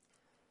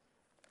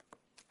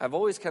I've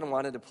always kind of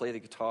wanted to play the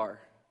guitar.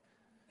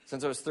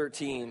 Since I was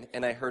 13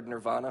 and I heard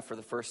Nirvana for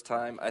the first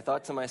time, I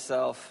thought to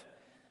myself,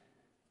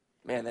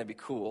 man, that'd be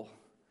cool.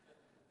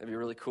 That'd be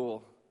really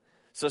cool.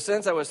 So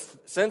since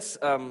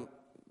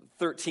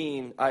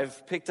 13,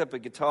 I've picked up a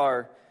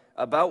guitar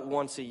about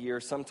once a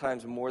year,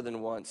 sometimes more than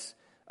once,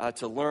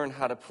 to learn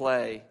how to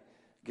play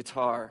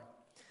guitar.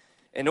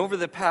 And over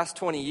the past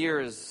 20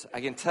 years, I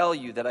can tell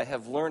you that I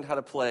have learned how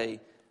to play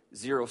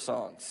 0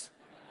 songs.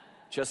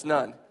 Just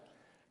none.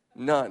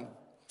 None.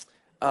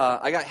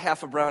 I got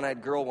half a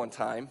brown-eyed girl one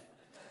time.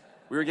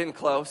 We were getting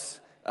close,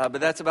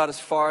 but that's about as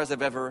far as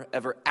I've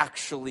ever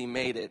actually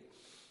made it.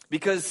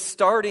 Because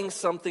starting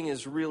something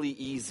is really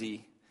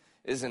easy,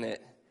 isn't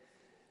it?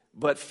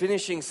 But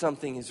finishing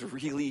something is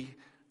really,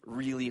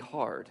 really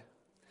hard.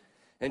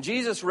 And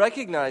Jesus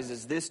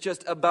recognizes this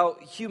just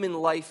about human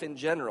life in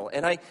general.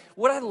 And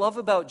what I love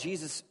about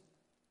Jesus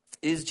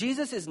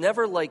is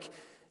never like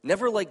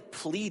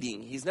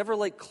pleading. He's never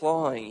like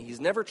clawing.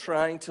 He's never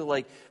trying to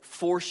like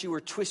force you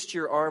or twist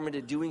your arm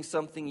into doing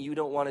something you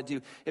don't want to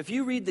do. If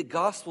you read the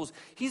Gospels,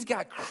 he's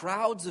got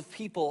crowds of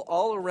people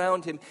all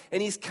around him,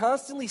 and he's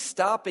constantly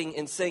stopping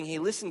and saying, hey,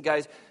 listen,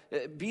 guys,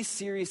 be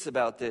serious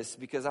about this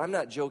because I'm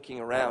not joking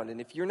around. And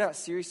if you're not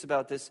serious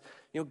about this,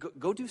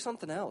 go do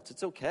something else.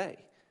 It's okay.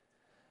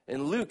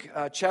 In Luke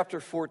chapter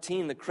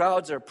 14, the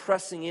crowds are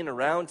pressing in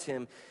around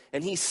him,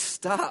 and he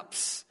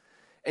stops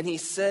and he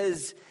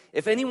says,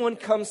 if anyone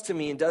comes to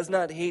me and does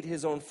not hate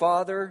his own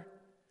father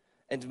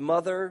and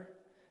mother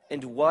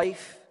and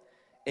wife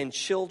and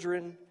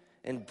children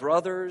and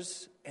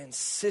brothers and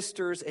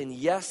sisters, and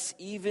yes,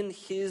 even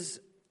his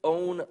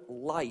own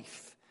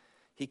life,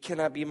 he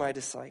cannot be my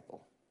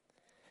disciple.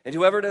 And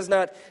whoever does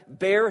not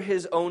bear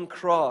his own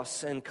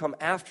cross and come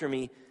after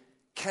me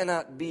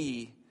cannot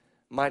be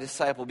my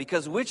disciple.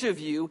 Because which of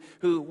you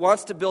who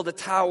wants to build a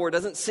tower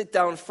doesn't sit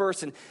down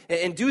first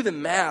and do the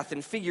math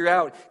and figure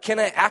out, can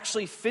I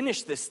actually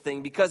finish this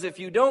thing? Because if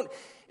you don't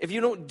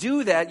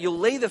do that, you'll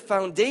lay the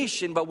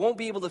foundation but won't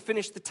be able to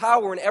finish the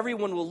tower, and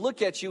everyone will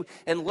look at you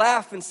and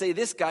laugh and say,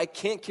 this guy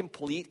can't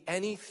complete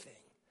anything.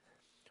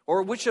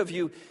 Or which of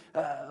you,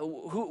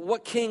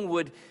 what king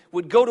would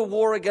go to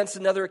war against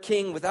another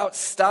king without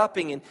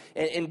stopping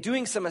and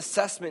doing some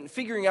assessment and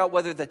figuring out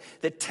whether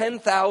the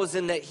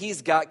 10,000 that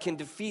he's got can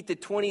defeat the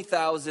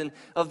 20,000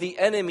 of the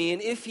enemy?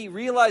 And if he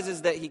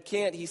realizes that he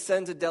can't, he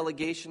sends a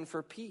delegation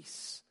for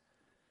peace.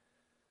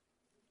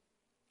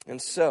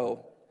 And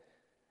so,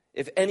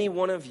 if any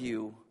one of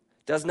you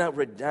does not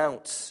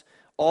renounce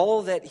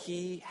all that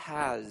he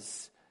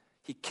has,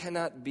 he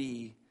cannot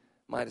be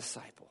my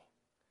disciple.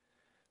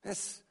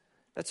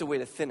 That's a way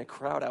to thin a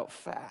crowd out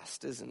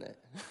fast, isn't it?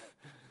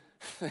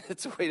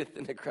 It's a way to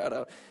thin a crowd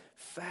out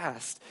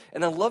fast.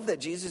 And I love that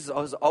Jesus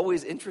is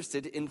always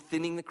interested in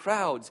thinning the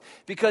crowds,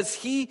 because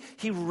he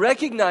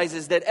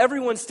recognizes that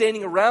everyone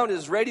standing around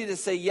is ready to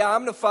say, yeah,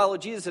 I'm going to follow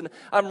Jesus, and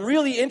I'm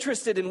really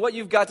interested in what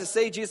you've got to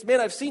say, Jesus.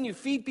 Man, I've seen you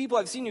feed people.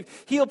 I've seen you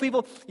heal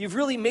people. You've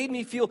really made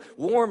me feel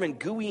warm and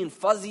gooey and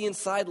fuzzy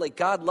inside, like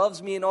God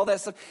loves me and all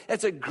that stuff.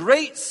 That's a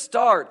great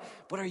start,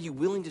 but are you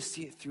willing to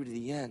see it through to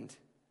the end?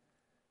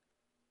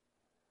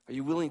 Are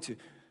you willing to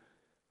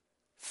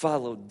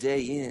follow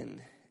day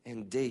in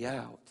and day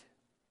out?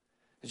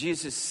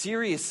 Jesus is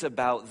serious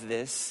about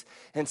this,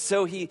 and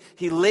so he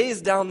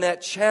lays down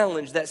that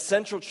challenge, that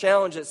central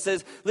challenge that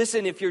says,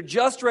 listen, if you're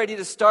just ready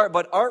to start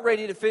but aren't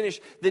ready to finish,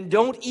 then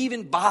don't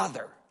even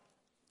bother.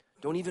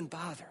 Don't even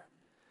bother.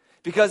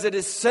 Because it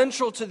is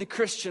central to the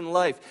Christian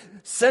life,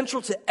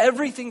 central to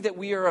everything that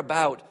we are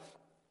about,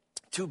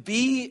 to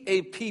be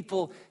a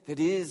people that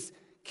is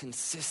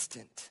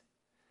consistent,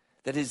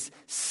 that is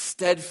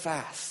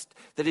steadfast,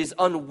 that is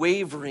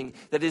unwavering,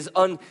 that is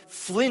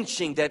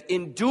unflinching, that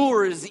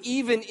endures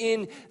even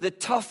in the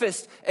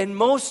toughest and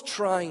most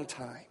trying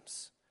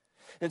times.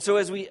 And so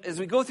as we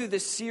go through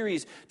this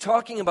series,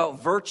 talking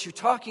about virtue,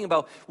 talking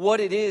about what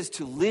it is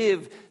to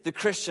live the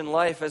Christian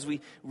life, as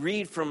we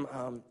read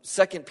from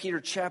 2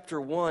 Peter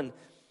chapter 1,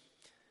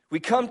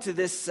 we come to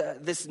this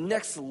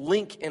next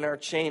link in our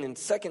chain in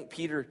 2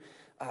 Peter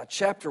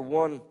chapter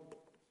 1.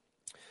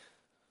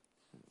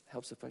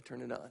 Helps if I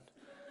turn it on.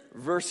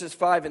 Verses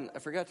 5, and I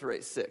forgot to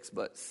write 6,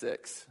 but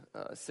 6.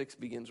 6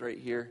 begins right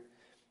here.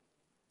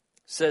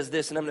 Says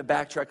this, and I'm going to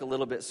backtrack a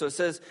little bit. So it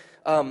says,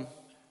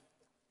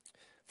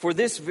 for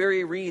this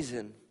very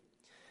reason,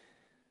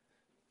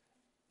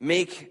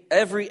 make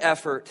every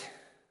effort.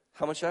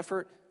 How much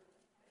effort?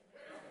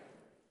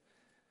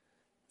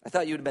 I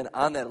thought you would have been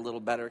on that a little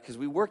better, because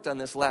we worked on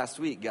this last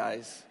week,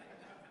 guys.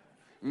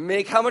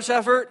 Make how much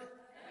effort?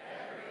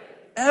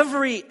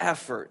 Every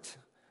effort.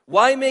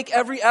 Why make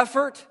every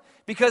effort?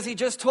 Because he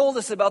just told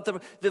us about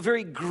the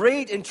very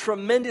great and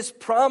tremendous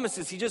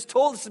promises. He just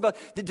told us about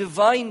the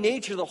divine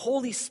nature, the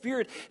Holy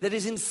Spirit that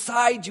is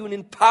inside you and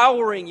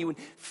empowering you and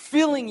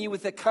filling you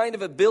with the kind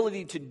of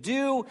ability to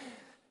do,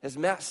 as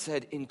Matt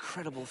said,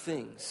 incredible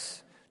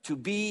things. To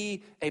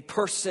be a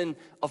person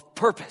of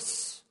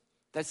purpose.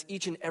 That's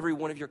each and every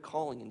one of your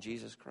calling in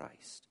Jesus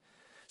Christ.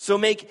 So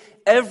make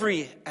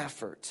every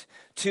effort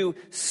to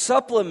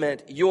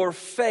supplement your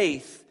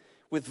faith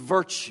with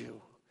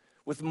virtue,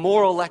 with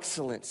moral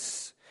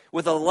excellence,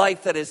 with a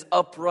life that is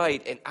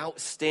upright and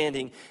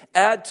outstanding.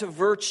 Add to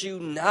virtue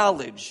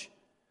knowledge.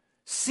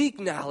 Seek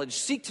knowledge.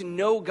 Seek to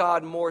know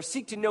God more.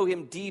 Seek to know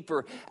Him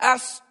deeper.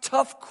 Ask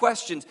tough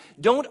questions.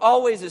 Don't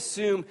always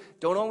assume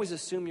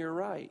you're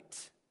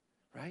right?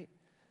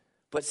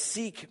 But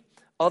seek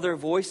other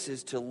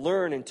voices to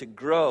learn and to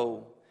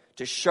grow,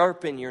 to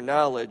sharpen your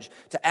knowledge,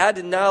 to add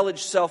to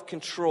knowledge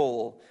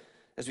self-control,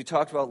 as we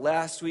talked about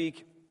last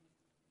week,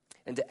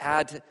 and to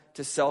add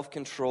to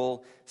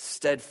self-control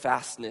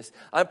steadfastness.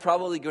 I'm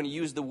probably going to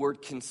use the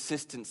word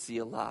consistency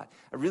a lot.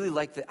 I really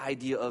like the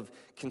idea of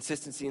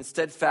consistency, and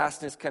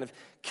steadfastness kind of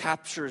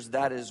captures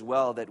that as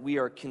well, that we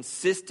are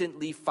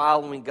consistently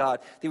following God,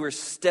 that we're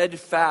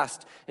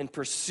steadfast in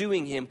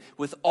pursuing Him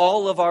with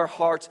all of our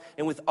hearts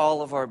and with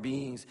all of our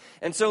beings.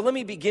 And so let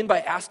me begin by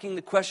asking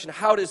the question,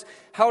 how does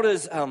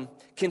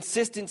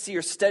consistency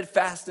or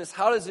steadfastness,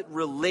 how does it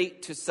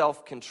relate to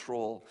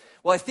self-control?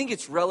 Well, I think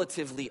it's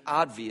relatively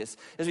obvious.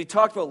 As we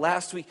talked about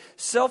last week,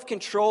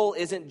 self-control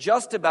isn't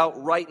just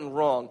about right and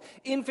wrong.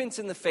 Infants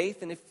in the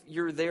faith, and if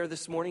you're there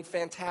this morning,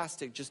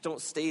 fantastic. Just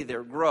don't stay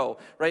there, grow,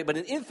 right? But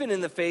an infant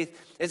in the faith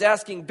is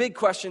asking big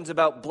questions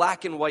about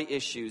black and white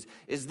issues.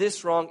 Is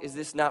this wrong? Is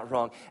this not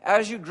wrong?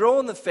 As you grow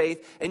in the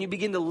faith and you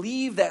begin to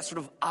leave that sort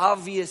of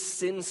obvious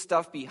sin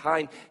stuff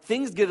behind,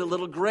 things get a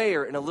little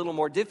grayer and a little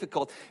more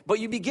difficult. But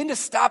you begin to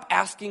stop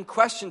asking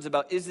questions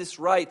about, is this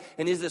right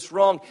and is this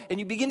wrong? And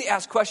you begin to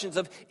ask questions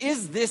of,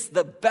 is this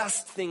the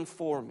best thing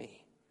for me?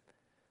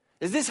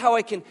 Is this how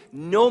I can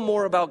know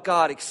more about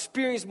God,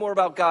 experience more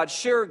about God,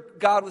 share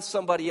God with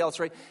somebody else,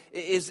 right?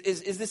 Is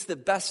this the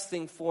best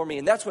thing for me?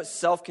 And that's what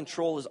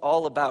self-control is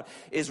all about,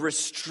 is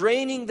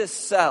restraining the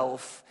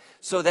self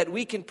so that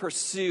we can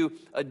pursue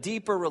a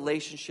deeper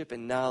relationship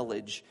and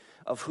knowledge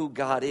of who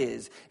God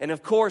is. And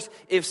of course,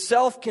 if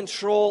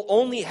self-control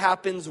only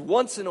happens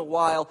once in a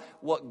while,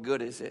 what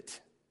good is it?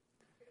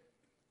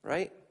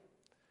 Right?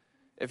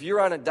 If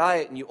you're on a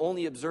diet and you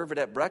only observe it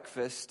at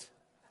breakfast,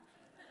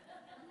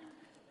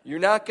 you're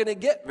not going to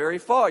get very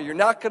far. You're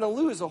not going to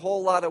lose a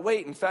whole lot of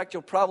weight. In fact,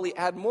 you'll probably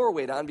add more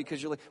weight on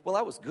because you're like, well,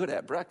 I was good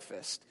at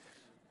breakfast.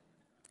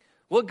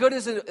 What good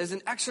is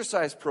an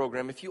exercise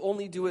program if you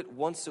only do it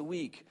once a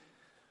week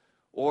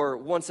or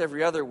once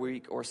every other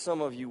week, or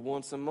some of you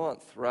once a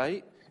month,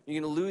 right?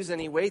 You're going to lose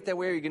any weight that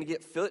way? Are you going to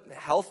get fit and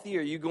healthy?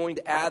 Are you going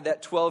to add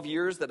that 12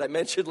 years that I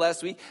mentioned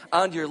last week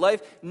onto your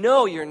life?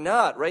 No, you're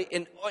not, right?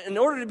 In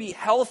order to be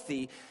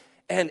healthy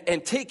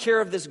and take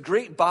care of this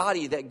great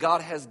body that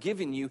God has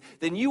given you,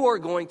 then you are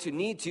going to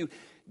need to,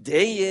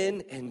 day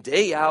in and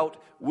day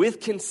out, with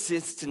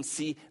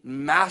consistency,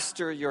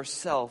 master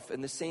yourself.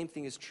 And the same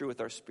thing is true with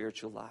our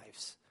spiritual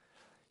lives.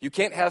 You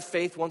can't have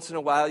faith once in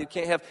a while. You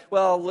can't have,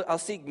 well, I'll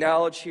seek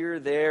knowledge here or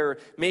there. Or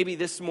maybe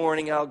this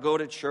morning I'll go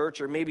to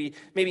church. Or maybe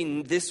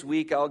this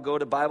week I'll go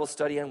to Bible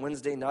study on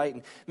Wednesday night.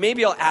 And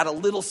maybe I'll add a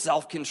little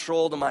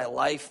self-control to my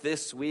life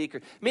this week.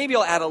 Or maybe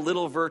I'll add a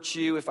little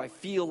virtue if I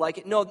feel like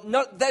it. No,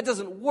 that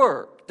doesn't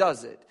work,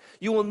 does it?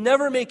 You will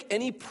never make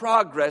any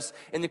progress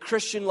in the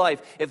Christian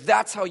life if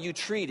that's how you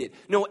treat it.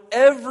 No,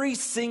 every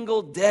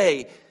single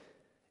day,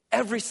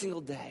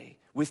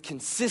 with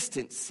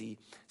consistency,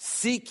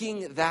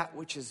 seeking that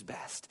which is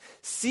best,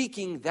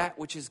 seeking that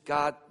which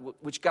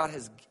God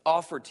has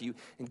offered to you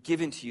and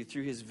given to you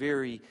through His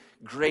very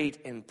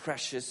great and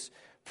precious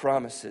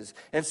promises.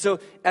 And so,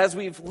 as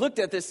we've looked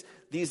at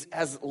these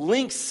as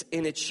links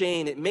in a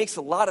chain, it makes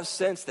a lot of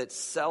sense that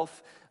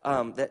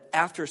that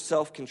after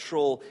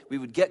self-control, we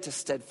would get to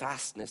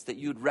steadfastness, that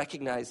you would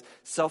recognize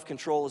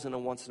self-control isn't a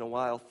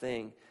once-in-a-while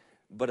thing,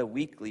 but a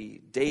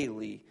weekly,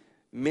 daily,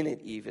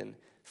 minute even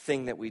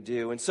thing that we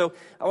do. And so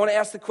I want to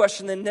ask the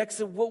question then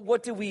next,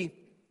 what do we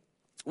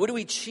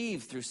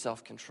achieve through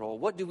self-control?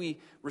 What do we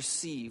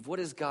receive? What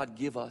does God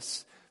give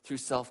us through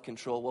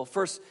self-control? Well,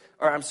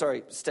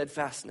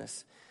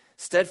 steadfastness.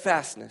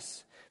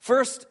 Steadfastness.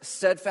 First,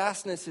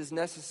 steadfastness is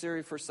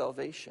necessary for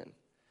salvation.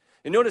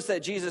 And notice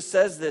that Jesus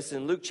says this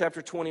in Luke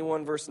chapter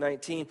 21, verse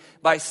 19.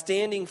 By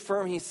standing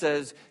firm, He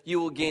says, you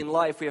will gain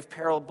life. We have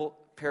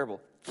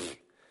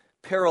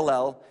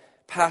parallel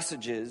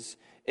passages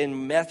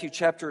in Matthew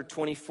chapter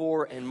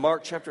 24 and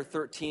Mark chapter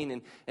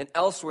 13 and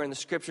elsewhere in the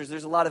scriptures.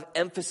 There's a lot of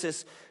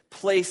emphasis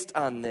placed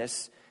on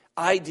this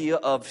idea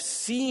of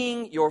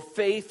seeing your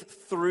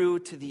faith through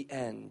to the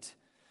end.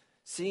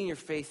 Seeing your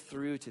faith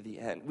through to the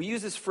end. We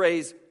use this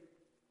phrase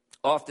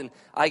often.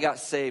 I got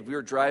saved. We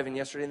were driving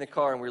yesterday in the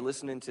car and we were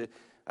listening to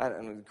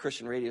a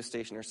Christian radio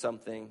station or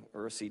something,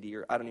 or a CD,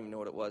 or I don't even know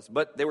what it was.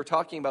 But they were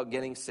talking about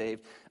getting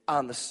saved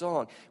on the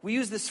song. We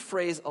use this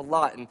phrase a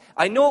lot, and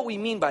I know what we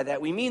mean by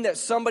that. We mean that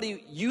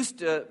somebody used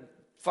to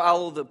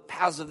follow the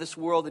paths of this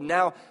world, and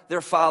now they're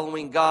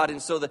following God,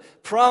 and so the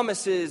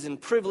promises and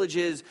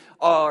privileges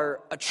are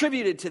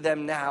attributed to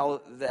them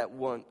now that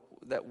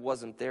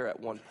wasn't there at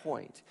one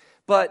point.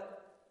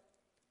 But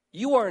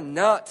you are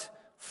not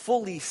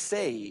fully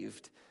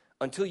saved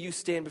until you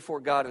stand before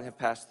God and have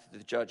passed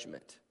the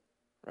judgment.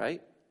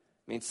 Right?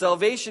 I mean,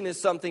 salvation is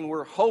something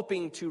we're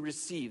hoping to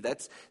receive.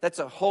 That's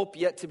a hope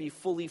yet to be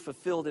fully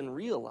fulfilled and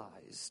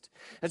realized.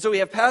 And so we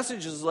have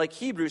passages like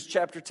Hebrews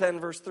chapter 10,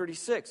 verse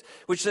 36,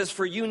 which says,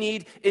 for you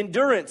need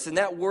endurance. And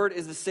that word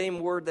is the same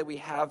word that we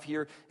have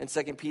here in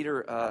 2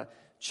 Peter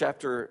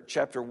chapter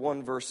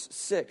 1, verse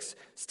 6.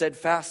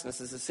 Steadfastness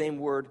is the same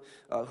word,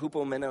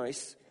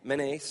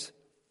 hupomenes.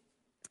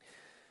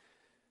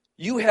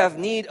 You have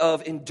need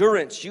of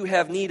endurance. You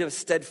have need of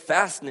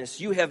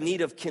steadfastness. You have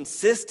need of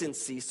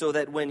consistency so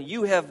that when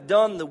you have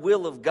done the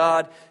will of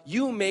God,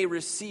 you may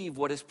receive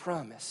what is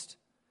promised.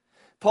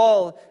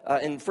 Paul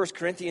in 1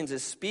 Corinthians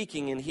is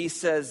speaking, and he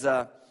says,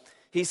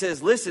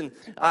 listen,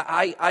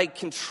 I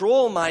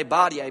control my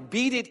body. I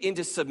beat it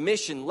into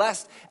submission,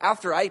 lest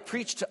after I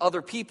preach to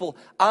other people,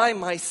 I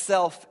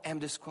myself am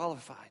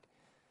disqualified.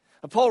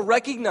 Paul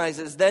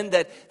recognizes then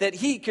that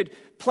he could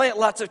plant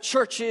lots of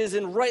churches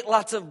and write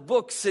lots of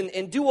books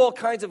and do all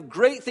kinds of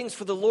great things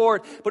for the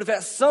Lord. But if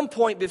at some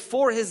point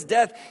before his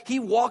death, he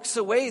walks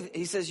away,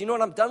 he says, you know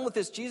what, I'm done with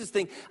this Jesus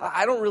thing.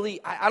 I don't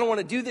want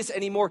to do this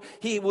anymore.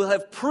 He will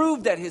have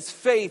proved that his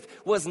faith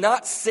was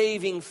not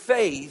saving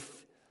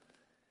faith,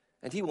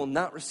 and he will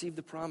not receive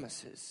the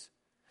promises.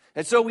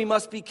 And so we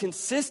must be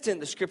consistent,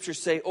 the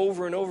scriptures say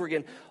over and over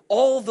again,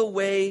 all the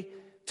way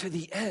to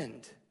the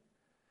end.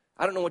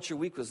 I don't know what your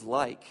week was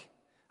like.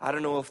 I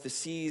don't know if the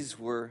seas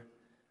were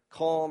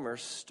calm or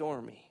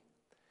stormy.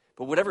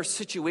 But whatever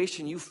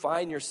situation you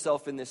find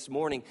yourself in this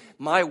morning,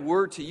 my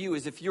word to you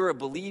is, if you're a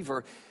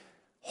believer,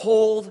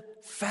 hold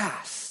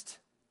fast.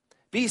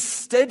 Be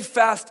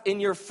steadfast in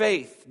your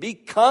faith. Be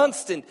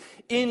constant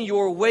in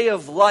your way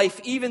of life,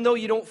 even though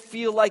you don't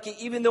feel like it,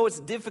 even though it's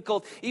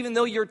difficult, even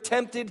though you're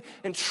tempted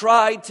and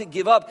tried to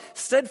give up.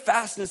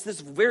 Steadfastness,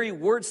 this very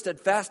word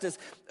steadfastness,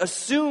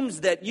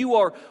 assumes that you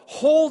are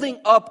holding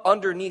up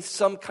underneath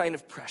some kind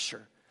of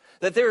pressure,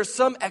 that there is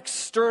some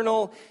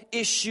external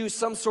issue,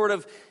 some sort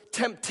of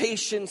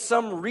temptation,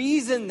 some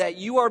reason that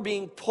you are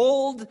being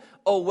pulled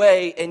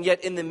away, and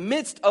yet in the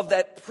midst of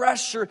that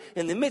pressure,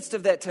 in the midst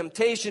of that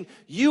temptation,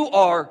 you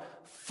are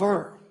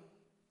firm.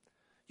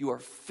 You are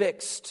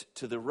fixed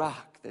to the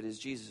rock that is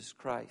Jesus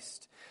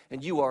Christ,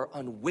 and you are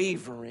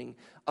unwavering,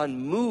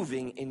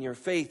 unmoving in your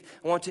faith.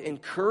 I want to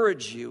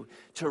encourage you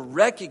to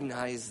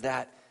recognize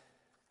that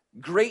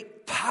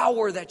great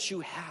power that you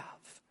have,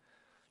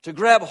 to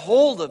grab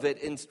hold of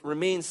it and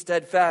remain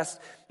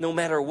steadfast no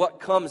matter what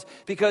comes.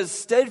 Because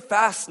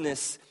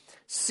steadfastness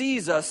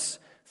sees us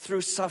through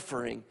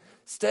suffering.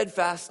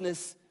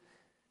 Steadfastness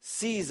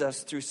sees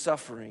us through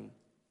suffering.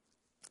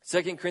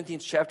 2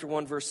 Corinthians chapter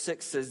 1, verse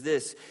 6 says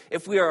this,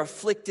 if we are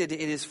afflicted,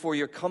 it is for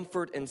your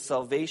comfort and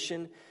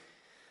salvation.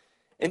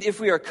 And if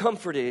we are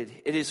comforted,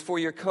 it is for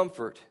your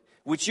comfort,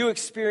 which you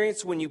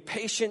experience when you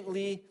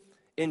patiently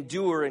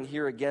endure. And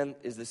here again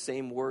is the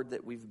same word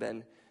that we've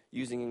been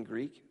using in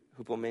Greek,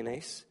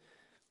 hupomenes.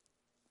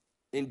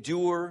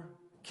 Endure,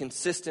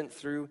 consistent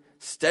through,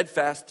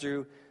 steadfast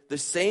through the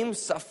same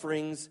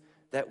sufferings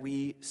that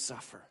we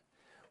suffer.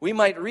 We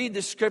might read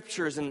the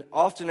scriptures, and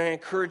often I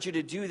encourage you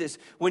to do this.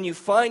 When you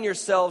find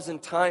yourselves in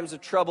times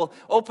of trouble,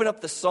 open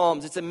up the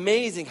Psalms. It's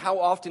amazing how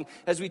often,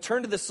 as we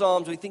turn to the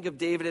Psalms, we think of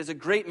David as a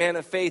great man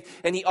of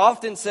faith, and he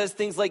often says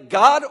things like,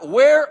 God,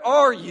 where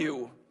are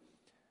you?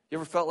 You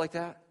ever felt like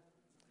that?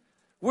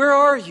 Where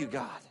are you,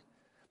 God?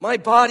 My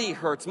body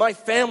hurts. My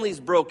family's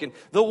broken.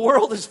 The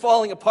world is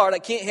falling apart. I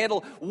can't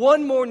handle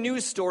one more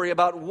news story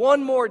about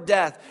one more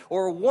death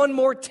or one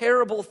more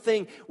terrible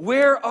thing.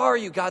 Where are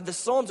you, God? The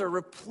Psalms are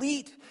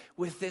replete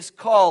with this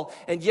call.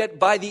 And yet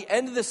by the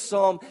end of the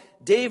Psalm,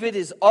 David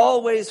is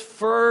always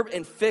firm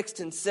and fixed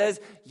and says,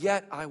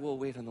 yet I will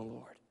wait on the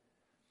Lord.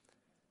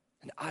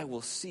 And I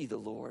will see the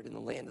Lord in the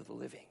land of the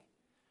living.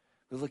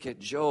 We look at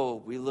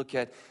Job. We look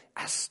at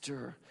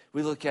Esther.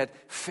 We look at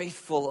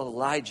faithful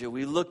Elijah.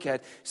 We look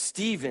at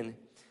Stephen,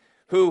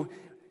 who,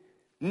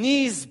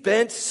 knees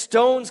bent,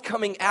 stones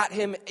coming at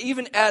him,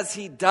 even as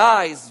he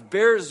dies,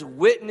 bears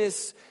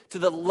witness to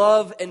the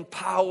love and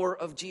power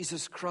of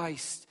Jesus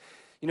Christ.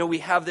 You know, we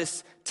have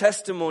this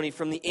testimony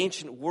from the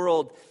ancient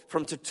world,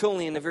 from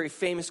Tertullian, a very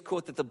famous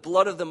quote, that the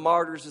blood of the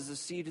martyrs is the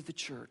seed of the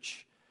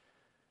church.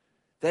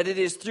 That it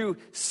is through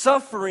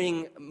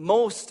suffering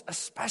most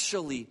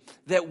especially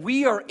that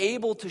we are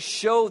able to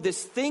show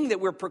this thing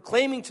that we're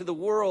proclaiming to the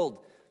world.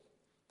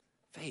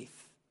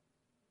 Faith.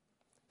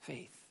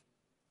 Faith.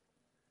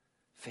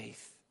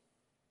 Faith.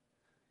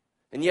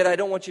 And yet I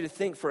don't want you to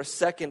think for a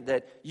second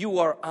that you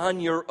are on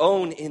your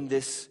own in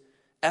this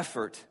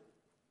effort.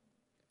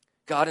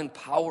 God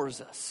empowers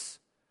us.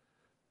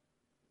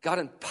 God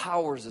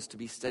empowers us to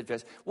be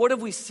steadfast. What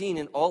have we seen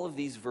in all of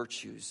these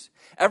virtues?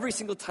 Every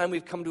single time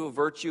we've come to a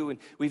virtue and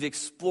we've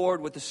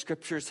explored what the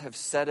scriptures have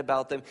said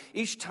about them,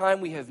 each time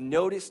we have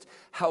noticed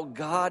how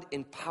God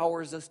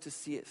empowers us to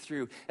see it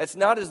through. It's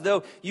not as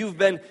though you've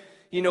been,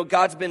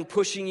 God's been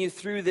pushing you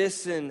through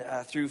this and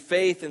through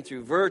faith and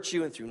through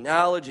virtue and through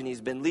knowledge, and he's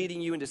been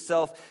leading you into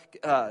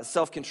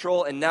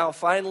self-control, and now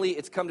finally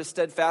it's come to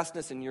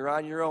steadfastness and you're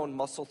on your own,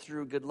 muscle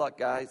through, good luck,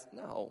 guys.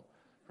 No,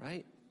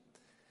 right?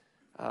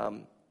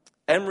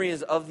 Emery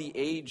is of the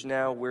age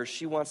now where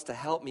she wants to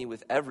help me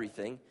with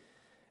everything.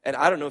 And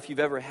I don't know if you've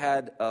ever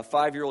had a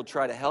 5-year-old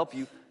try to help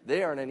you.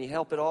 They aren't any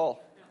help at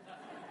all.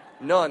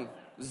 None.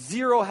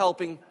 Zero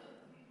helping.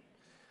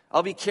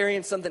 I'll be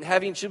carrying something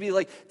heavy, and she'll be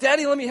like,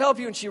 Daddy, let me help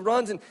you. And she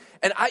runs, and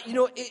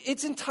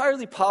it's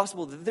entirely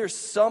possible that there's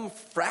some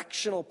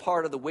fractional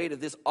part of the weight of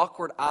this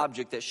awkward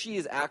object that she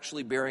is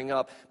actually bearing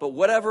up. But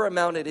whatever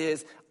amount it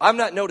is, I'm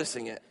not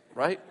noticing it,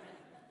 right?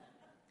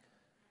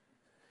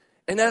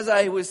 And as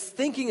I was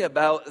thinking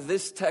about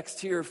this text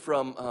here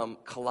from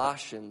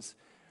Colossians,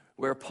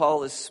 where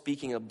Paul is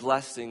speaking a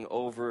blessing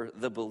over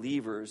the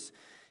believers,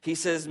 he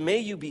says, may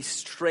you be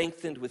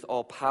strengthened with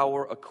all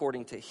power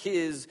according to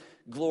his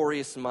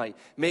glorious might.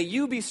 May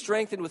you be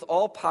strengthened with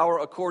all power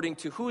according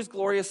to whose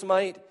glorious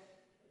might?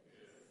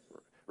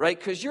 Right?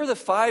 Because you're the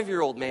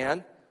 5-year-old,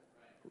 man.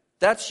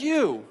 That's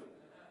you.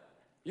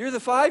 You're the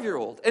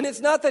 5-year-old. And it's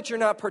not that you're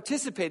not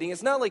participating.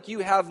 It's not like you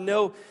have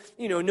no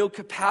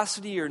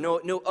capacity or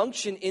no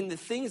unction in the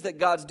things that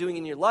God's doing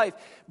in your life.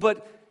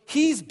 But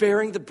he's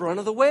bearing the brunt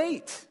of the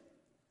weight.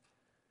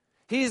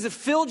 He has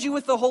filled you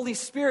with the Holy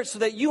Spirit so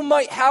that you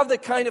might have the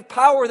kind of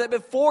power that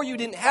before you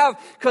didn't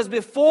have. Because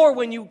before,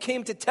 when you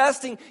came to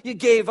testing, you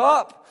gave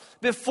up.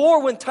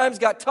 Before, when times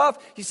got tough,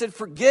 you said,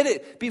 forget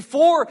it.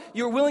 Before,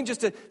 you were willing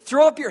just to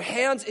throw up your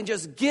hands and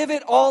just give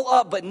it all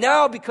up. But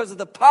now, because of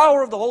the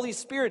power of the Holy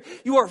Spirit,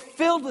 you are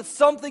filled with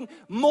something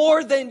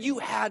more than you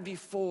had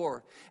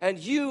before. And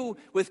you,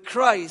 with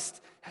Christ,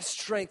 have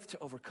strength to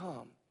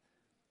overcome.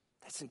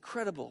 That's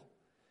incredible.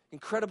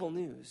 Incredible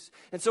news.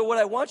 And so what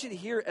I want you to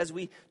hear as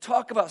we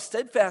talk about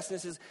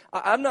steadfastness is,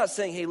 I'm not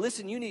saying, hey,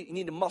 listen, you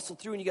need to muscle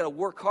through and you got to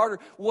work harder.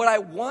 What I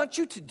want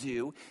you to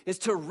do is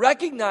to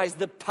recognize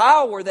the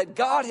power that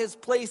God has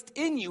placed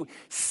in you,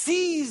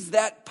 seize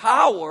that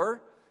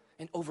power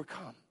and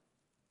overcome.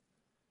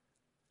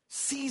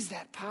 Seize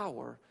that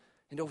power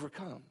and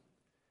overcome.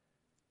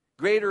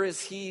 Greater is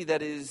he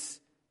that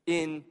is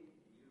in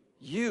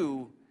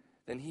you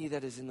than he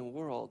that is in the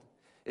world.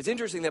 It's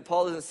interesting that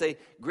Paul doesn't say,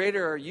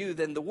 greater are you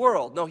than the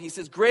world. No, he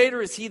says,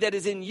 greater is he that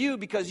is in you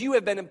because you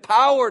have been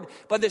empowered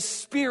by the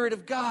Spirit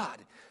of God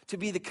to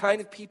be the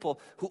kind of people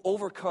who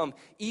overcome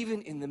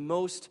even in the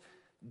most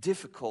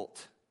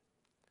difficult,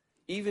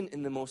 even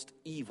in the most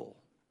evil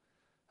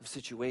of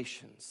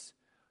situations.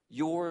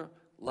 Your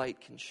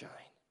light can shine.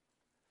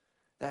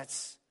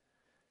 That's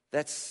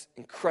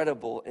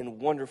incredible and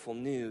wonderful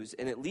news.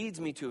 And it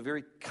leads me to a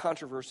very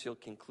controversial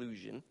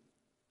conclusion.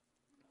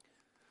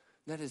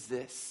 That is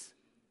this.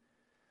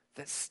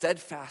 That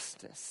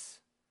steadfastness,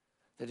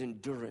 that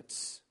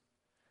endurance,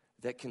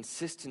 that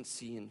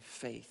consistency in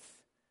faith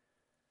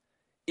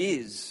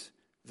is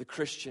the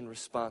Christian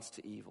response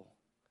to evil.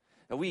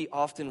 Now, we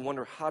often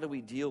wonder, how do we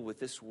deal with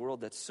this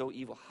world that's so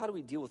evil? How do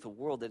we deal with a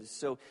world that is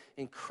so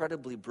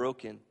incredibly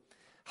broken?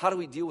 How do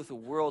we deal with a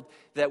world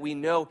that we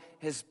know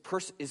is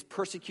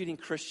persecuting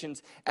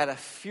Christians at a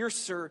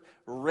fiercer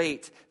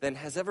rate than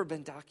has ever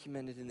been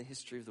documented in the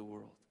history of the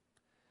world?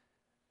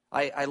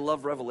 I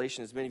love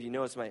Revelation. As many of you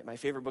know, it's my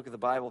favorite book of the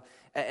Bible.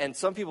 And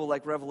some people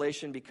like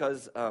Revelation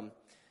because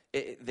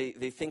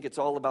they think it's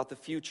all about the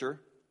future.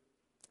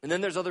 And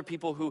then there's other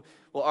people who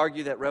will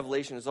argue that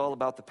Revelation is all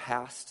about the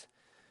past.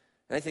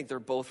 And I think they're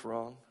both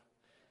wrong.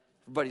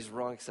 Everybody's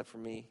wrong except for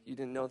me. You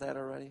didn't know that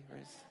already?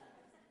 Right?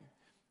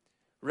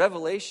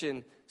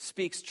 Revelation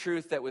speaks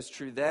truth that was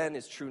true then,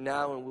 is true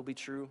now, and will be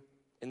true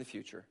in the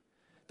future.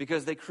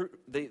 Because they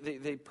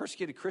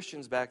persecuted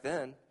Christians back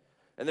then.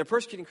 And they're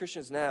persecuting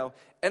Christians now,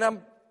 and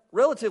I'm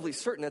relatively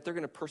certain that they're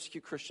going to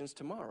persecute Christians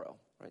tomorrow.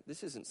 Right?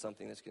 This isn't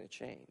something that's going to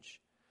change.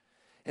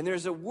 And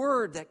there's a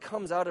word that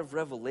comes out of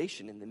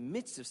Revelation in the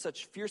midst of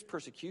such fierce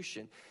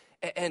persecution,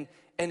 and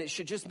it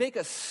should just make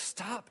us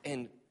stop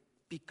and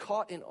be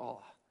caught in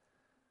awe.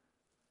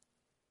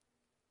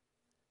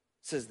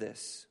 It says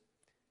this,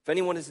 if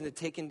anyone is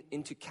taken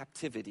into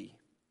captivity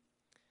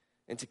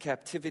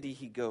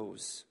he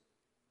goes.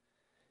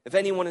 If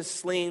anyone is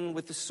slain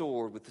with the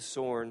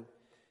sword,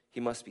 he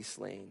must be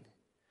slain.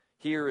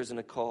 Here is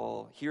a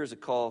call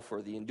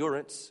for the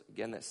endurance,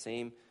 again, that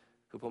same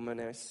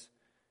hupomenes.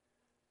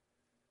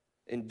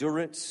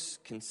 Endurance,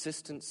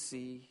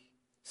 consistency,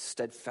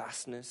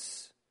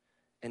 steadfastness,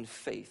 and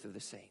faith of the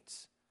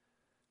saints.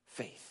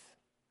 Faith.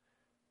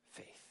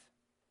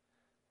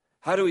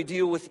 How do we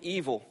deal with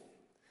evil?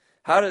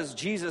 How does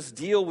Jesus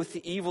deal with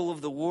the evil of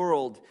the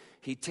world?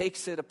 He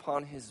takes it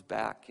upon his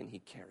back and he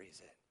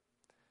carries it.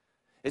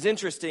 It's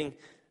interesting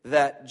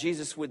that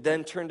Jesus would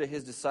then turn to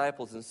his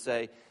disciples and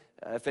say,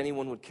 if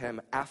anyone would come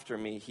after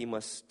me, he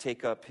must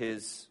take up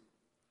his...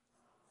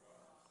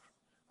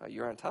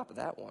 You're on top of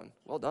that one.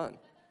 Well done.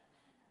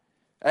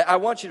 I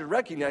want you to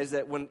recognize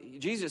that when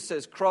Jesus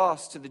says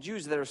cross to the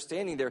Jews that are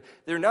standing there,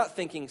 they're not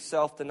thinking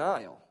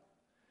self-denial.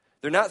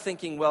 They're not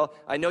thinking, well,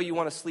 I know you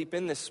want to sleep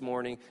in this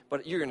morning,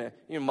 but you're going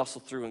to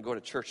muscle through and go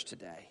to church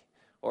today.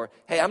 Or,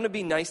 hey, I'm going to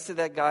be nice to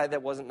that guy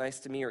that wasn't nice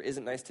to me or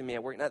isn't nice to me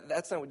at work. Now,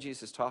 that's not what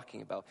Jesus is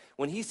talking about.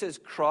 When he says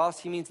cross,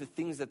 he means the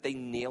things that they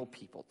nail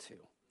people to.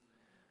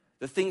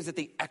 The things that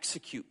they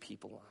execute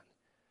people on.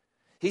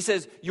 He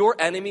says, your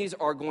enemies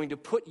are going to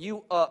put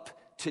you up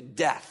to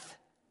death.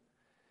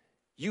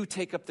 You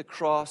take up the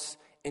cross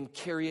and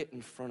carry it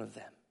in front of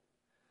them.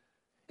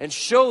 And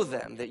show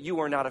them that you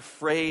are not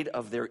afraid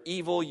of their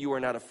evil. You are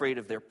not afraid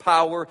of their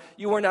power.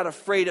 You are not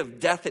afraid of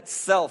death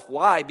itself.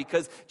 Why?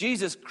 Because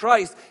Jesus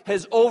Christ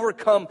has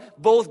overcome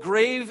both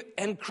grave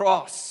and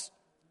cross.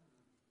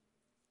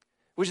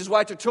 Which is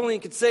why Tertullian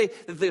could say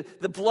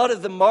that the blood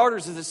of the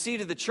martyrs is the seed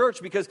of the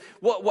church, because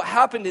what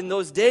happened in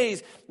those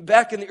days,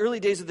 back in the early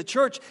days of the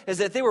church, is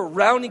that they were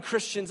rounding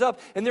Christians up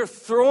and they're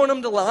throwing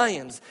them to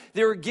lions.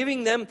 They were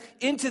giving them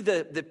into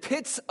the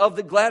pits of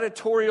the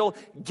gladiatorial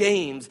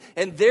games,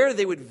 and there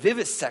they would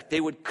vivisect. They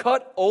would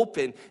cut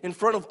open in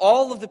front of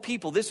all of the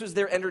people. This was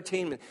their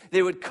entertainment.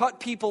 They would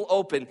cut people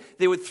open.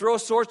 They would throw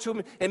swords to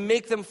them and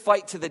make them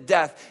fight to the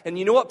death. And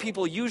you know what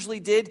people usually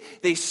did?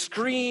 They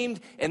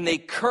screamed and they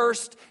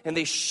cursed and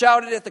they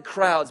shouted at the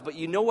crowds. But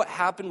you know what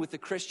happened with the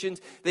Christians?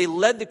 They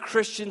led the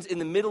Christians in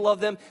the middle of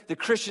them. The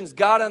Christians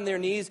got on their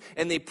knees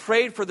and they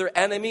prayed for their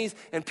enemies.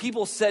 And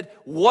people said,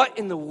 what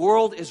in the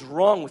world is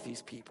wrong with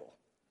these people?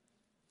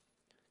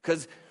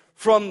 Because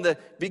from the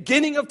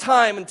beginning of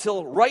time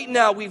until right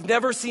now, we've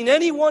never seen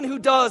anyone who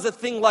does a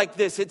thing like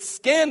this. It's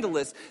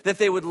scandalous that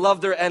they would love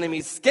their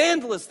enemies.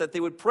 Scandalous that they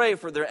would pray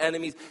for their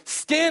enemies.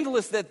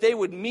 Scandalous that they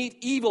would meet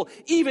evil,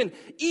 even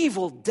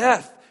evil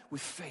death,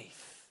 with faith.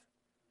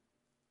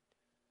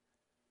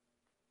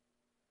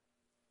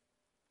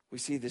 We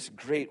see this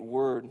great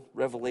word,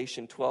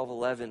 Revelation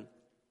 12:11.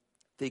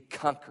 They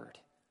conquered.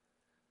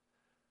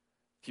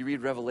 If you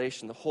read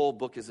Revelation, the whole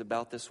book is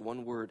about this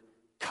one word,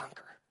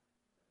 conquer,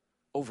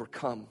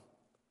 overcome.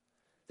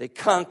 They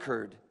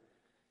conquered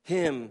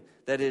him,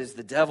 that is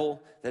the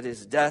devil, that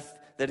is death,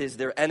 that is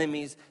their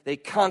enemies. They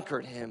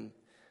conquered him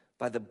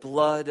by the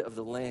blood of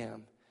the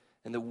Lamb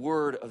and the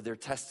word of their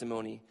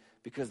testimony,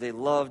 because they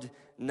loved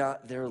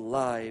not their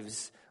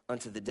lives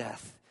unto the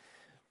death.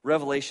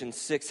 Revelation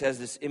 6 has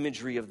this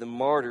imagery of the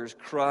martyrs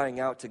crying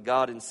out to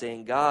God and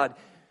saying, God,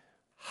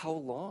 how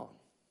long?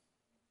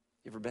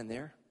 You ever been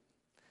there?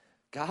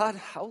 God,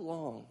 how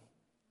long?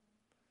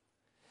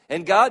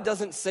 And God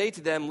doesn't say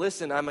to them,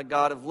 listen, I'm a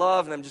God of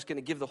love and I'm just going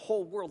to give the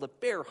whole world a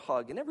bear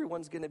hug and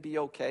everyone's going to be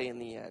okay in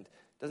the end.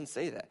 Doesn't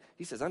say that.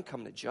 He says, I'm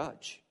coming to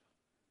judge.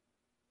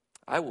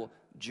 I will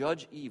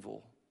judge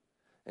evil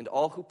and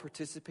all who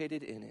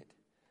participated in it.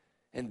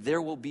 And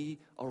there will be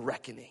a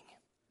reckoning.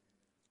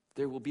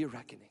 There will be a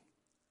reckoning.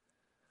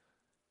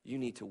 You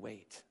need to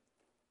wait.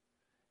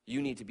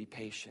 You need to be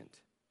patient.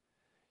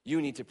 You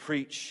need to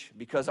preach,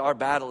 because our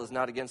battle is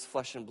not against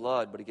flesh and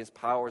blood, but against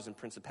powers and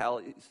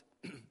principalities,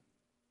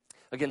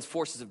 against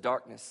forces of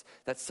darkness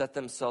that set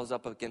themselves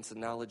up against the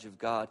knowledge of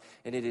God.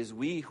 And it is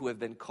we who have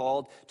been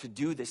called to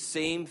do the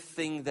same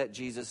thing that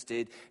Jesus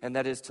did, and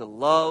that is to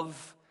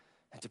love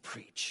and to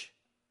preach.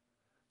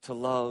 To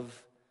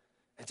love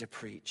and to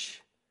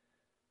preach.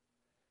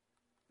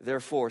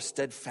 Therefore,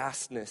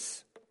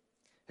 steadfastness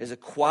is a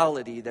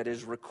quality that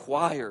is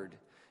required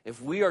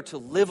if we are to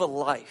live a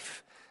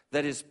life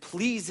that is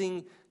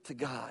pleasing to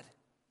God.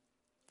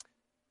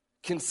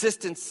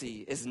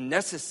 Consistency is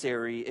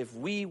necessary if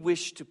we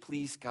wish to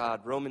please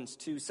God. Romans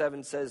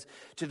 2:7 says,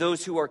 to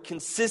those who are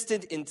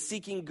consistent in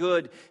seeking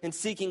good and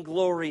seeking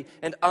glory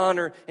and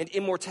honor and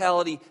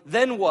immortality,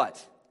 then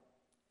what?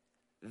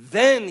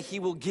 Then he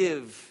will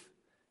give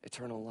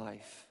eternal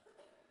life.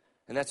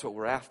 And that's what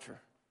we're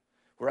after.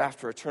 We're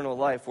after eternal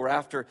life. We're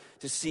after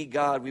to see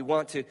God. We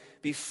want to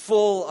be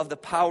full of the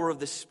power of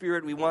the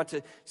Spirit. We want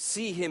to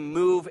see him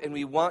move, and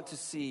we want to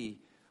see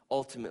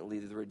ultimately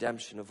the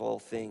redemption of all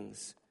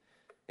things.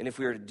 And if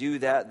we are to do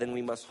that, then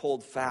we must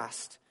hold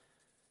fast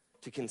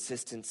to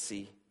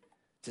consistency,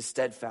 to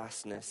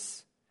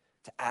steadfastness,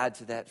 to add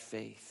to that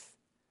faith.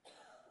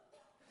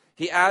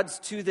 He adds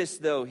to this,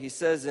 though. He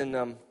says in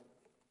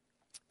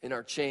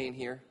our chain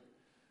here,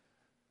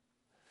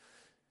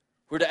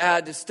 we're to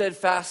add to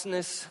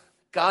steadfastness,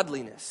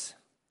 godliness.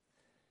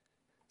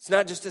 It's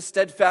not just a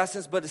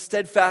steadfastness, but a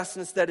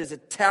steadfastness that is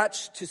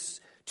attached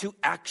to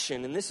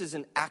action. And this is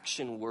an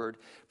action word.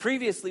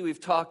 Previously, we've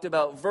talked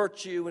about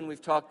virtue and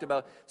we've talked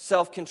about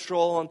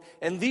self-control.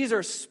 And these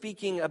are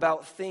speaking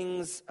about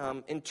things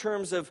in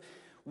terms of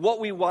what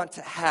we want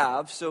to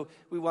have. So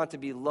we want to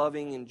be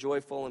loving and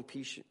joyful and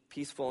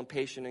peaceful and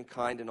patient and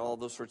kind and all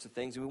those sorts of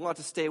things. We want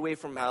to stay away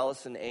from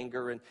malice and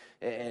anger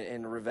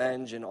and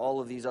revenge and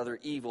all of these other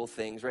evil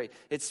things, right?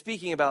 It's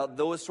speaking about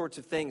those sorts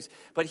of things.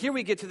 But here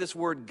we get to this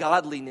word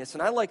godliness,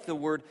 and I like the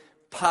word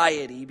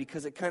piety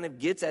because it kind of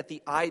gets at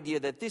the idea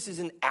that this is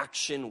an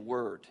action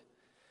word.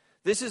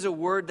 This is a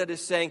word that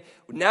is saying,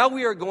 now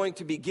we are going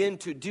to begin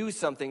to do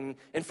something.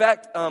 In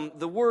fact,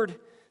 the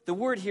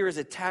word here is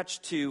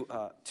attached to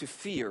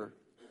fear.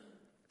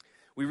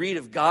 We read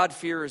of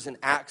God-fearers in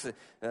Acts,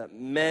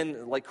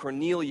 men like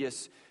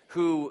Cornelius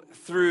who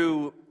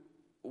through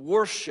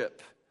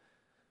worship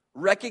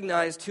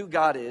recognized who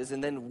God is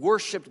and then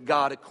worshiped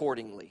God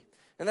accordingly.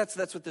 And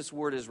that's what this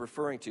word is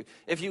referring to.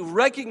 If you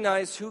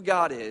recognize who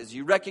God is,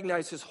 you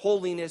recognize his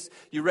holiness,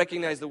 you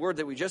recognize the word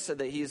that we just said,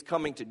 that he is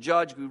coming to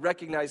judge, we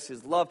recognize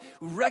his love,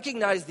 we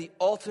recognize the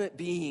ultimate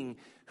being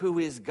who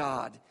is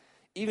God,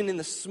 even in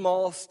the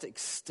smallest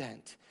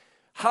extent.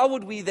 How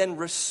would we then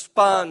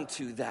respond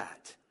to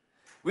that?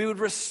 We would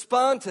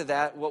respond to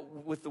that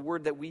with the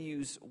word that we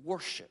use,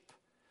 worship.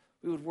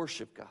 We would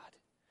worship God.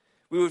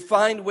 We would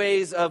find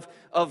ways of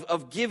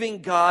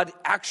giving God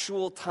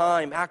actual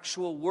time,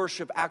 actual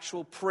worship,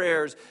 actual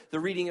prayers, the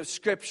reading of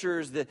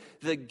scriptures,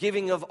 the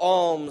giving of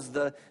alms,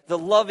 the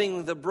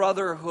loving the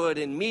brotherhood,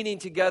 and meeting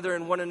together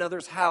in one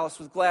another's house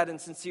with glad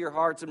and sincere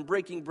hearts, and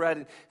breaking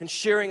bread and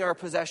sharing our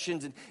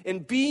possessions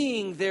and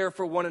being there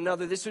for one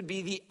another. This would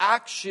be the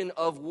action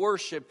of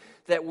worship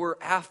that we're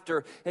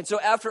after. And so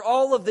after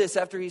all of this,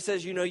 after he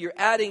says, you're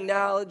adding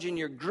knowledge and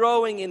you're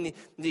growing in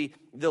the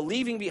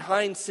leaving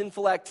behind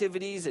sinful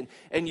activities,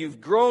 and you've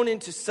grown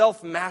into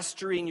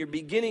self-mastery, and you're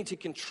beginning to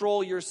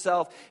control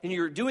yourself, and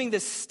you're doing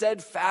this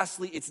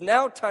steadfastly, it's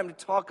now time to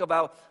talk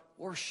about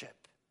worship.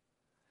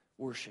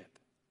 Worship.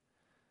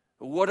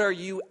 What are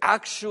you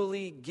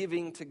actually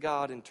giving to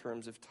God in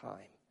terms of time?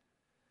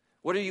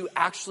 What are you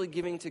actually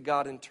giving to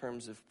God in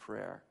terms of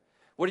prayer?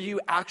 What are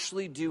you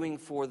actually doing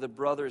for the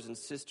brothers and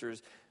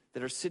sisters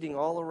that are sitting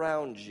all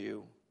around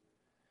you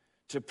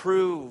to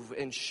prove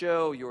and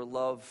show your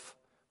love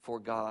for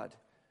God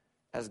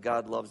as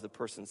God loves the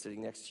person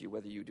sitting next to you,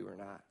 whether you do or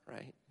not,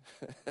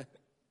 right?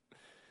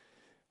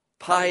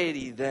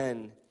 Piety,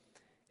 then,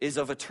 is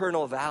of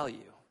eternal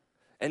value,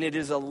 and it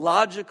is a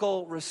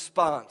logical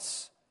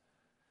response.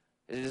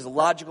 It is a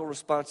logical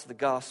response to the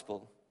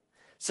gospel.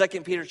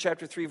 2 Peter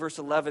chapter 3, verse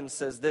 11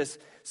 says this,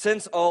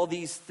 since all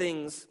these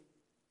things,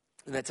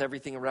 and that's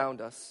everything around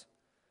us,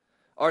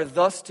 are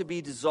thus to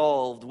be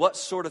dissolved, what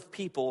sort of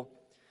people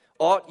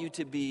ought you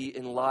to be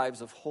in lives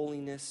of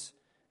holiness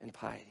and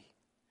piety?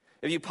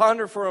 If you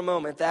ponder for a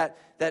moment that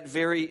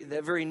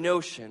very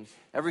notion,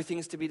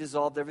 everything's to be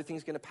dissolved,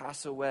 everything's going to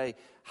pass away,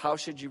 how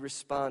should you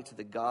respond to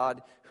the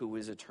God who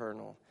is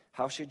eternal?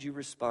 How should you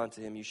respond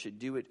to him? You should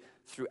do it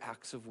through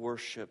acts of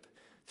worship,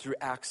 through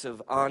acts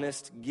of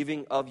honest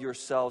giving of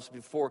yourselves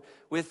before,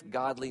 with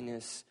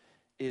godliness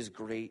is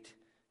great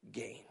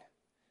gain.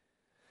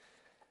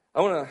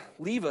 I want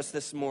to leave us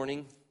this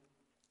morning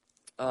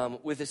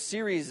with a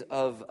series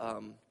of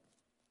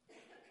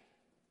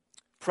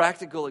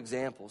practical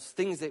examples,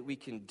 things that we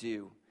can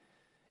do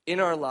in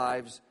our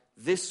lives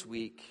this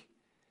week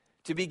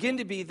to begin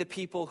to be the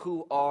people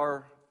who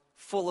are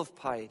full of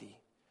piety,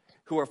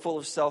 who are full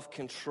of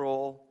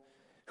self-control,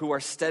 who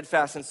are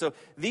steadfast. And so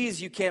these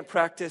you can't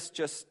practice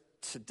just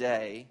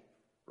today,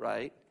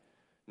 right?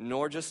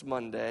 Nor just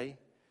Monday,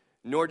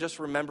 nor just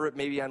remember it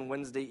maybe on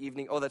Wednesday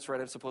evening. Oh, that's right,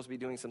 I'm supposed to be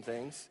doing some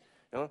things.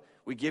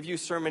 We give you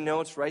sermon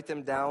notes, write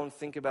them down,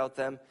 think about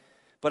them.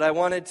 But I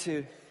wanted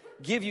to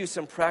give you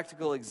some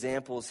practical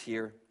examples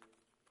here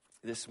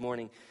this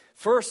morning.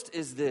 First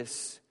is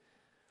this,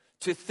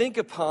 to think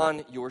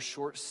upon your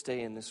short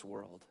stay in this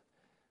world.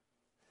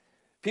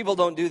 People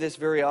don't do this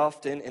very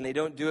often, and they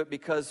don't do it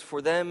because for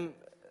them,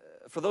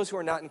 for those who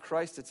are not in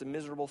Christ, it's a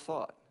miserable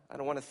thought. I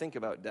don't want to think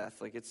about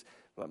death.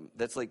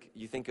 That's like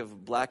you think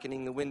of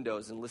blackening the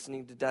windows and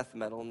listening to death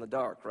metal in the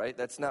dark, right?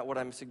 That's not what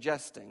I'm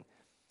suggesting.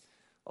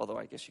 Although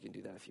I guess you can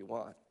do that if you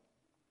want.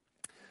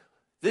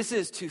 This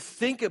is to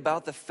think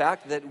about the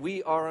fact that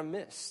we are a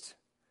mist,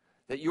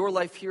 that your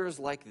life here is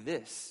like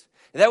this.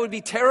 And that would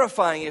be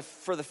terrifying if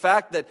for the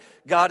fact that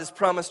God has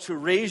promised to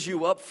raise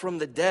you up from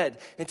the dead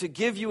and to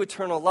give you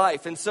eternal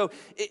life. And so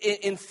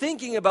in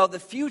thinking about the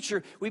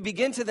future, we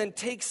begin to then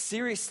take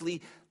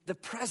seriously the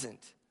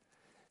present.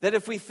 That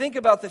if we think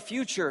about the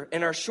future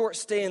and our short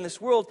stay in this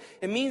world,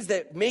 it means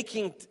that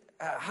making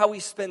how we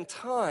spend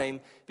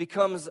time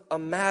becomes a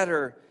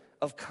matter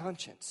of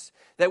conscience.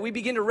 That we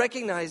begin to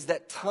recognize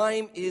that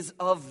time is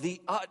of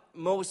the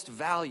utmost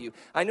value.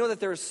 I know that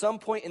there is some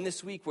point in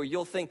this week where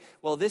you'll think,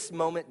 well, this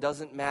moment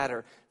doesn't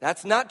matter.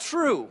 That's not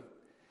true.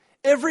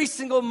 Every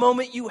single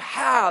moment you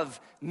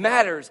have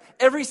matters.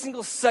 Every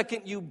single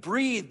second you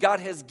breathe, God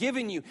has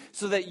given you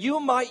so that you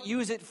might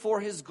use it for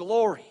his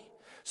glory.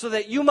 So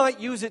that you might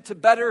use it to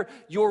better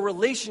your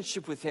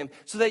relationship with him.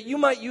 So that you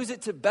might use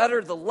it to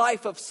better the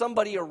life of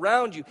somebody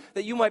around you.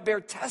 That you might bear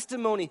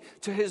testimony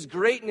to his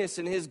greatness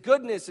and his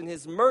goodness and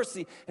his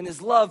mercy and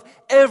his love.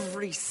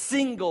 Every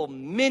single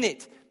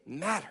minute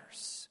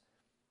matters.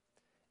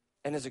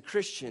 And as a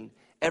Christian,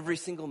 every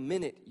single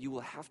minute you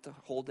will have to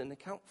hold an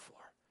account for.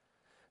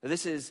 Now,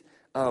 this is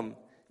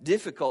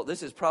difficult.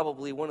 This is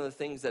probably one of the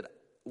things that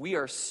we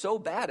are so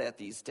bad at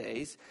these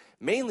days.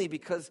 Mainly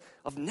because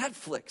of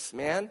Netflix,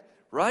 man.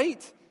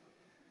 Right?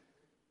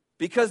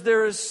 Because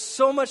there is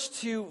so much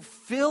to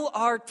fill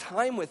our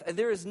time with. And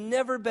there has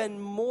never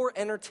been more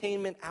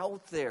entertainment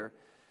out there.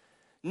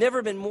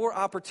 Never been more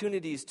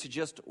opportunities to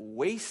just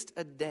waste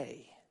a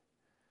day.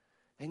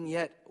 And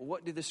yet,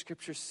 what do the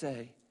scriptures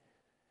say?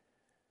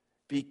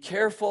 Be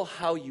careful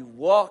how you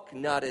walk,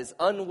 not as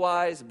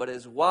unwise, but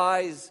as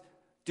wise.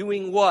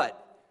 Doing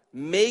what?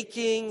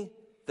 Making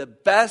the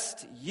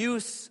best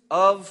use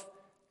of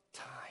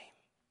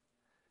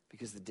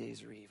because the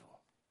days are evil.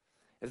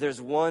 If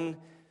there's one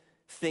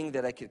thing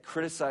that I could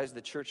criticize the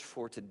church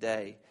for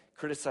today,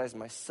 criticize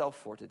myself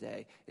for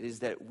today, it is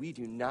that we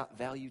do not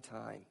value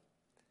time.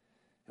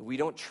 And we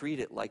don't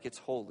treat it like it's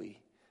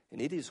holy. And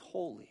it is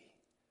holy.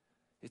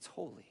 It's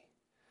holy.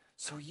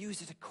 So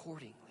use it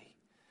accordingly.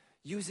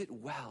 Use it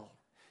well.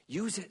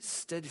 Use it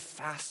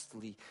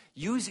steadfastly.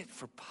 Use it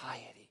for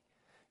piety.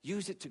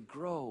 Use it to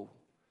grow.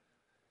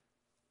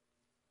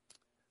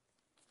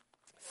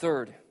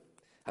 Third,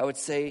 I would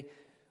say,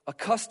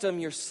 accustom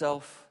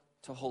yourself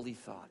to holy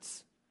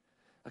thoughts.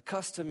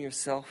 Accustom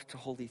yourself to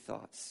holy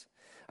thoughts.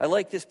 I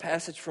like this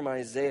passage from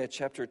Isaiah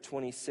chapter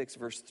 26,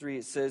 verse 3.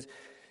 It says,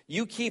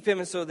 you keep him,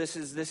 and so this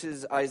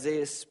is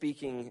Isaiah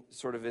speaking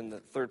sort of in the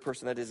third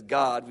person, that is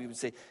God. We would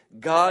say,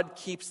 God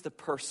keeps the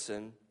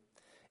person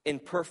in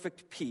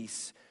perfect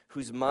peace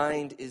whose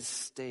mind is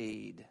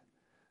stayed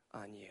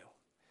on you.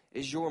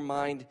 Is your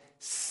mind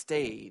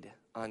stayed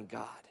on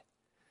God?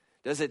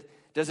 Does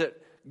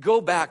it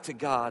go back to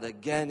God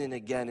again and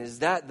again? Is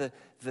that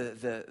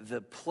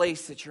the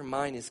place that your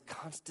mind is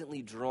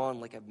constantly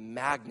drawn like a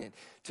magnet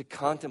to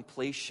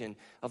contemplation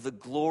of the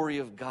glory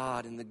of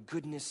God and the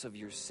goodness of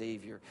your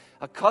Savior?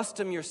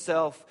 Accustom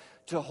yourself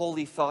to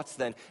holy thoughts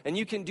then. And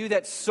you can do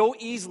that so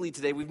easily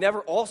today. We've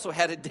never also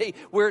had a day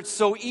where it's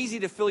so easy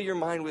to fill your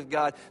mind with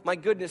God. My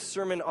goodness,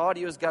 sermon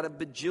audio's got a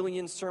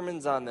bajillion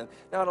sermons on them.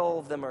 Not all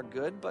of them are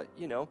good, but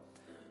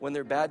when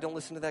they're bad, don't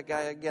listen to that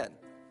guy again.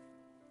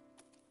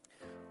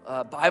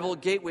 Bible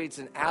Gateway, it's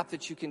an app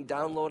that you can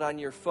download on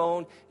your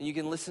phone, and you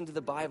can listen to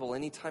the Bible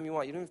anytime you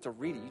want. You don't have to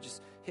read it. You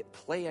just hit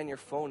play on your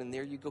phone, and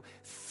there you go.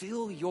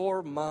 Fill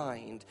your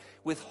mind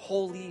with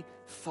holy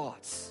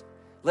thoughts.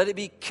 Let it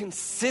be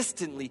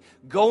consistently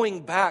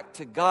going back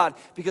to God.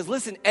 Because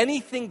listen,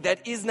 anything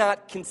that is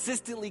not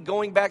consistently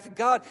going back to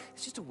God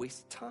is just a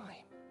waste of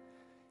time.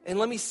 And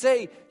let me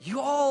say,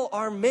 you all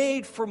are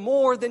made for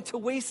more than to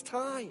waste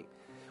time.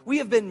 We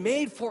have been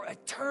made for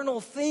eternal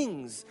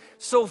things.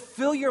 So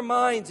fill your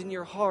minds and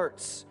your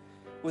hearts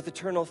with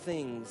eternal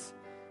things.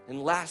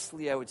 And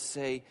lastly, I would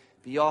say,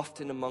 be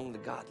often among the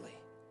godly.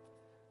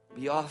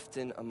 Be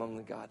often among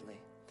the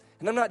godly.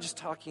 And I'm not just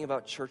talking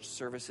about church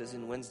services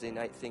and Wednesday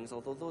night things,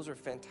 although those are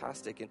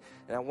fantastic, and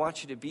I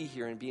want you to be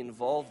here and be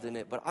involved in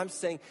it. But I'm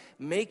saying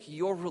make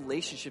your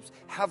relationships,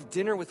 have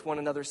dinner with one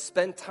another,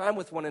 spend time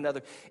with one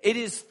another. It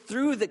is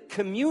through the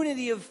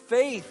community of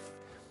faith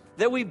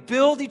that we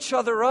build each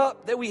other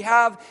up, that we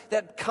have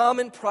that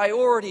common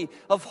priority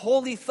of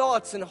holy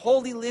thoughts and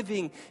holy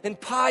living and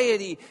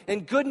piety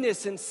and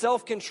goodness and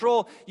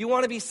self-control. You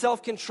want to be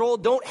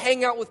self-controlled? Don't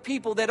hang out with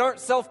people that aren't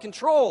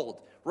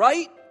self-controlled,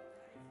 right?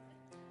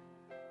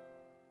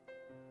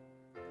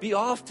 Be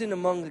often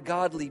among the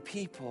godly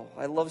people.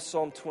 I love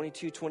Psalm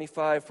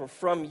 22:25. For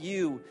from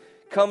you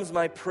comes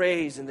my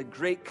praise in the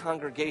great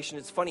congregation.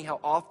 It's funny how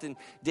often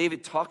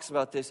David talks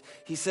about this.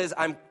 He says,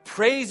 I'm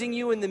praising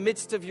you in the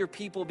midst of your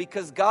people,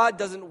 because God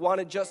doesn't want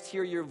to just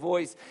hear your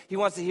voice. He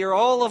wants to hear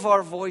all of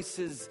our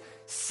voices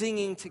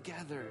singing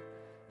together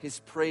his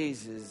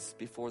praises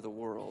before the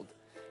world.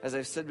 As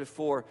I've said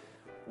before,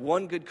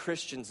 one good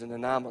Christian's an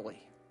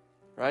anomaly,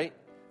 right?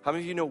 How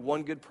many of you know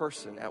one good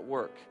person at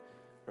work?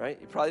 Right?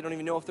 You probably don't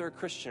even know if they're a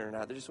Christian or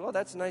not. They're just, well,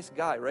 that's a nice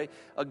guy, right?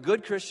 A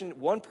good Christian,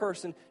 one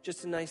person,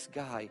 just a nice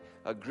guy.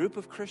 A group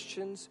of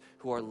Christians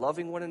who are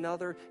loving one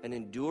another and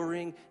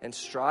enduring and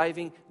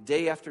striving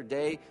day after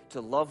day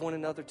to love one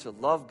another, to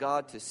love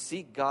God, to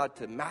seek God,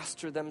 to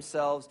master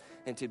themselves,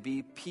 and to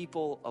be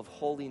people of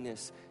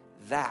holiness.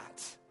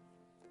 That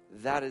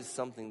is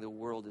something the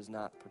world is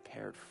not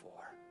prepared for.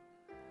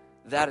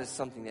 That is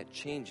something that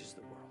changes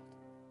the world.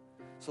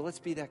 So let's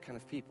be that kind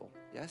of people,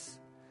 yes?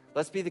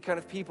 Let's be the kind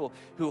of people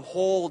who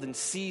hold and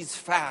seize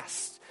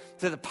fast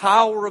to the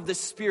power of the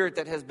Spirit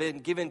that has been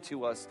given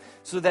to us,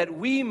 so that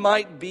we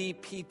might be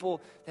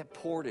people that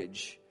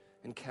Portage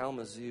and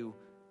Kalamazoo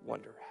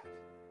wonder at.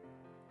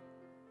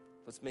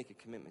 Let's make a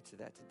commitment to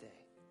that today.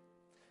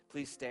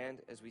 Please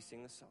stand as we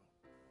sing the song.